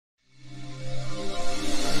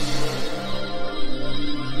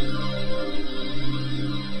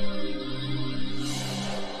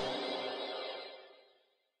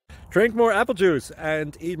Drink more apple juice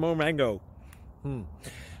and eat more mango.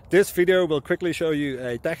 This video will quickly show you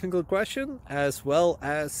a technical question as well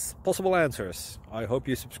as possible answers. I hope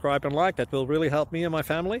you subscribe and like, that will really help me and my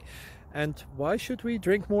family. And why should we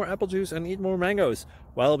drink more apple juice and eat more mangoes?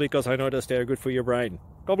 Well, because I noticed they're good for your brain.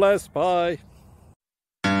 God bless, bye!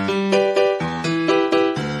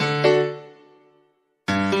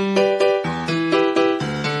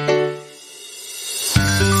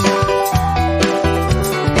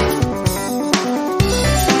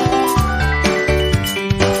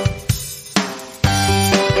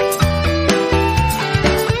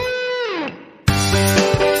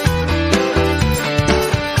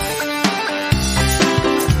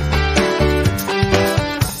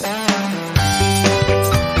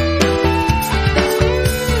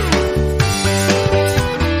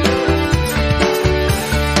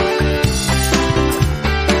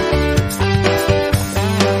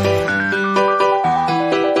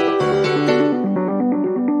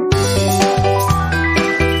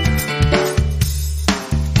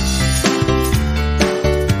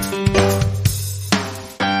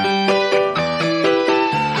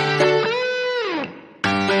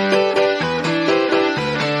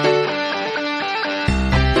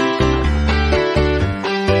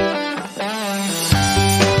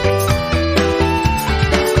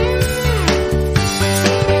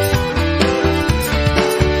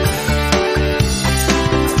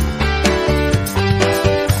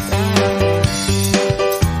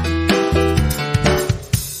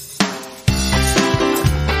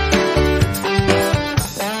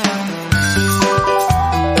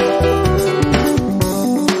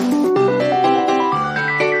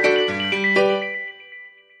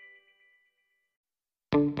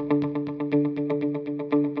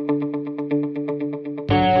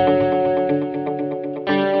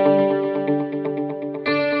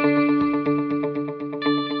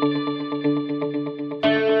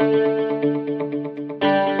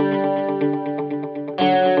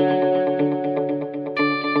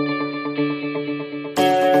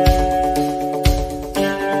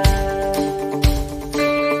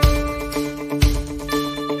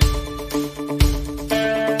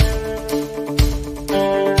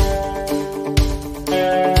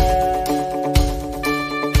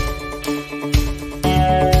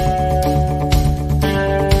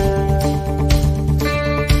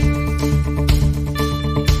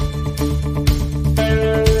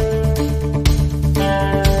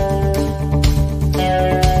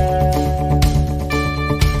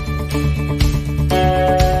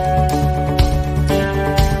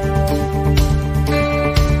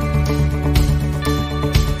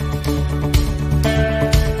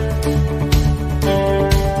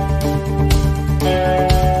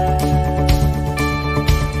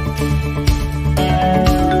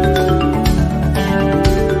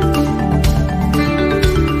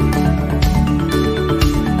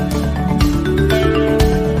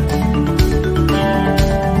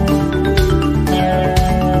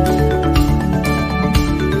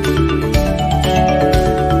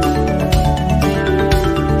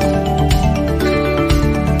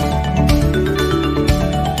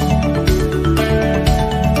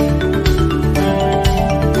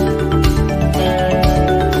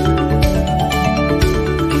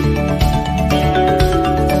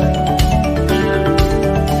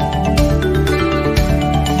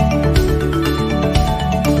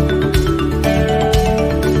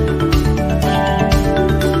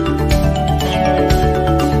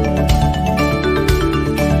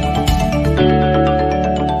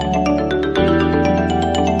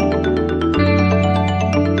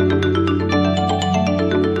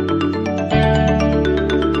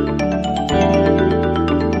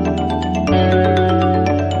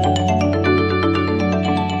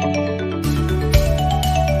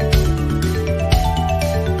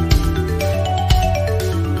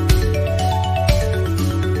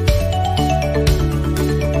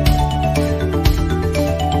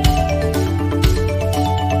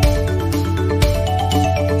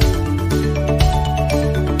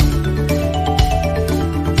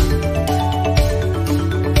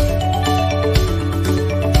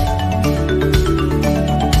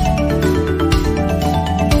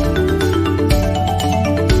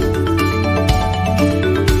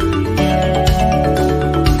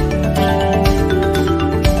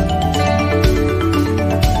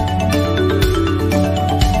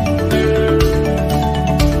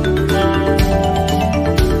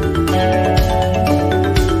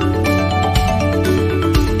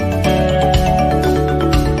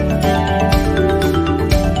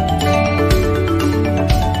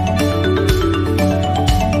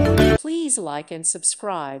 like and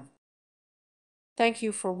subscribe. Thank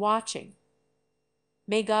you for watching.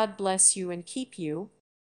 May God bless you and keep you.